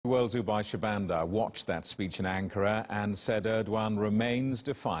world's Oubai Shahbandar watched that speech in Ankara and said Erdogan remains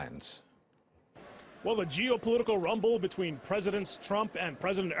defiant. Well, the geopolitical rumble between Presidents Trump and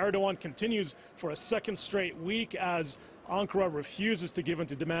President Erdogan continues for a second straight week as Ankara refuses to give in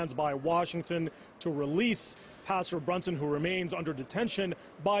to demands by Washington to release Pastor Brunson, who remains under detention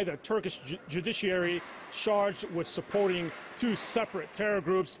by the Turkish judiciary, charged with supporting two separate terror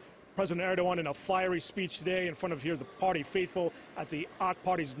groups. President Erdogan, in a fiery speech today in front of the party faithful at the AK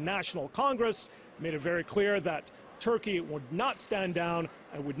Party's National Congress, made it very clear that Turkey would not stand down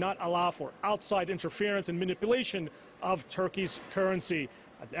and would not allow for outside interference and manipulation of Turkey's currency.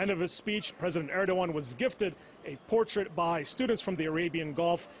 At the end of his speech, President Erdogan was gifted a portrait by students from the Arabian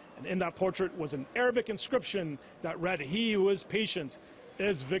Gulf, and in that portrait was an Arabic inscription that read, "He who is patient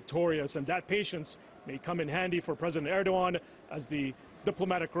is victorious," and that patience may come in handy for President Erdogan as the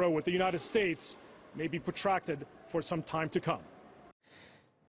diplomatic row with the United States may be protracted for some time to come.